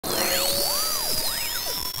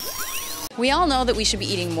We all know that we should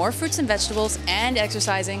be eating more fruits and vegetables and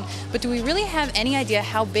exercising, but do we really have any idea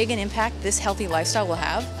how big an impact this healthy lifestyle will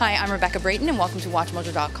have? Hi, I'm Rebecca Brayton and welcome to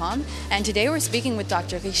WatchMojo.com, and today we're speaking with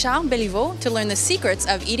Dr. Richard Béliveau to learn the secrets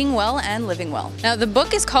of eating well and living well. Now, the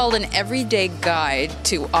book is called An Everyday Guide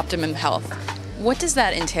to Optimum Health. What does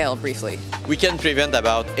that entail briefly? We can prevent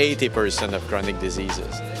about 80% of chronic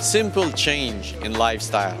diseases. Simple change in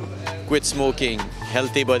lifestyle, quit smoking,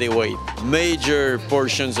 healthy body weight, major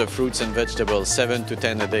portions of fruits and vegetables, 7 to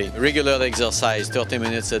 10 a day, regular exercise, 30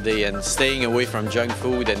 minutes a day, and staying away from junk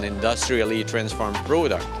food and industrially transformed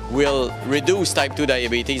products will reduce type 2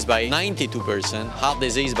 diabetes by 92%, heart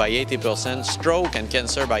disease by 80%, stroke and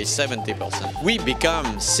cancer by 70%. We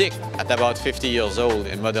become sick at about 50 years old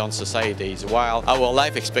in modern societies, while our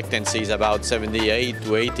life expectancy is about 78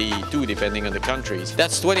 to 82 depending on the countries.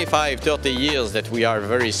 That's 25-30 years that we are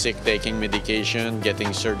very sick, taking medication,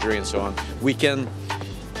 getting surgery and so on. We can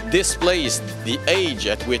displace the age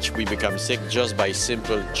at which we become sick just by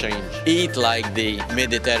simple change. Eat like the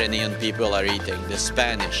Mediterranean people are eating, the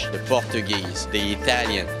Spanish, the Portuguese, the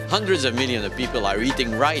Italian. Hundreds of millions of people are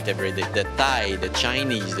eating right every day. The Thai, the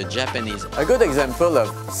Chinese, the Japanese. A good example of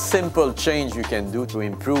simple change you can do to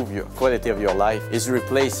improve your quality of your life is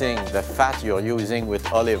replacing the fat you're using with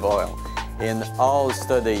olive oil. In all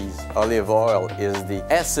studies, olive oil is the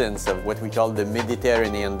essence of what we call the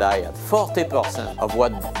Mediterranean diet. 40% of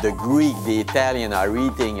what the Greek, the Italian are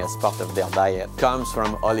eating as part of their diet comes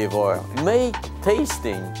from olive oil. Make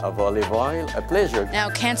tasting of olive oil a pleasure. Now,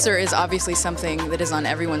 cancer is obviously something that is on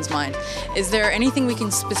everyone's mind. Is there anything we can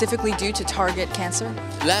specifically do to target cancer?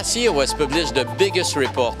 Last year was published the biggest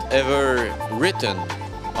report ever written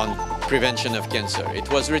on prevention of cancer.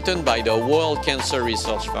 It was written by the World Cancer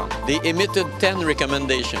Research Fund. They emitted 10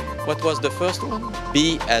 recommendations. What was the first one?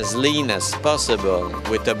 Be as lean as possible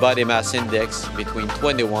with a body mass index between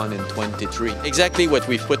 21 and 23. Exactly what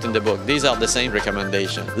we've put in the book. These are the same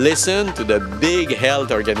recommendations. Listen to the big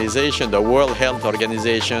health organization, the World Health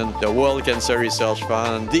Organization, the World Cancer Research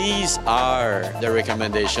Fund. These are the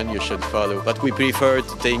recommendations you should follow. But we prefer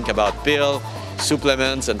to think about pills,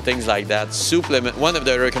 supplements and things like that. One of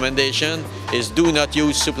the recommendations is do not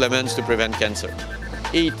use supplements to prevent cancer.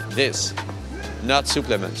 Eat this, not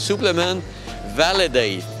supplements. Supplements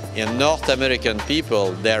validate in North American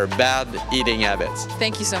people their bad eating habits.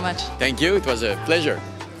 Thank you so much. Thank you, it was a pleasure.